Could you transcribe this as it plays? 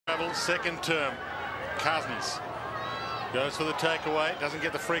Second term. Cousins goes for the takeaway, doesn't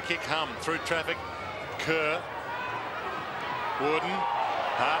get the free kick. Hum through traffic. Kerr. Wooden.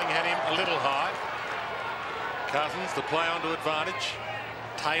 Harding had him a little high. Cousins, the play onto advantage.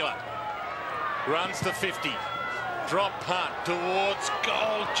 Taylor runs to 50. Drop punt towards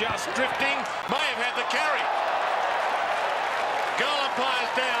goal, just drifting. May have had the carry. Goal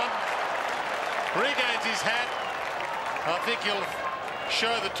umpire's down. Regains his hat. I think he'll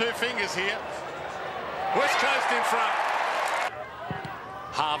show the two fingers here. West Coast in front.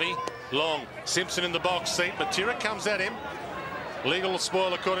 Harvey, long. Simpson in the box seat. Matera comes at him. Legal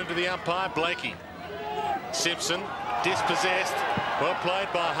spoil according to the umpire. Blakey. Simpson dispossessed. Well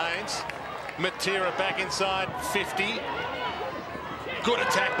played by Haynes. Matera back inside 50. Good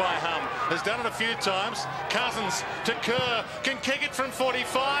attack by Hum. Has done it a few times. Cousins to Kerr. Can kick it from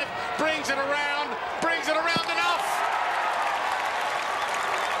 45. Brings it around. Brings it around enough.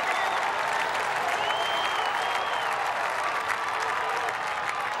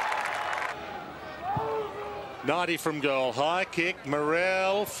 .90 from goal. High kick.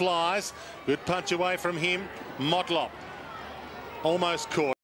 Morrell flies. Good punch away from him. Motlop almost caught.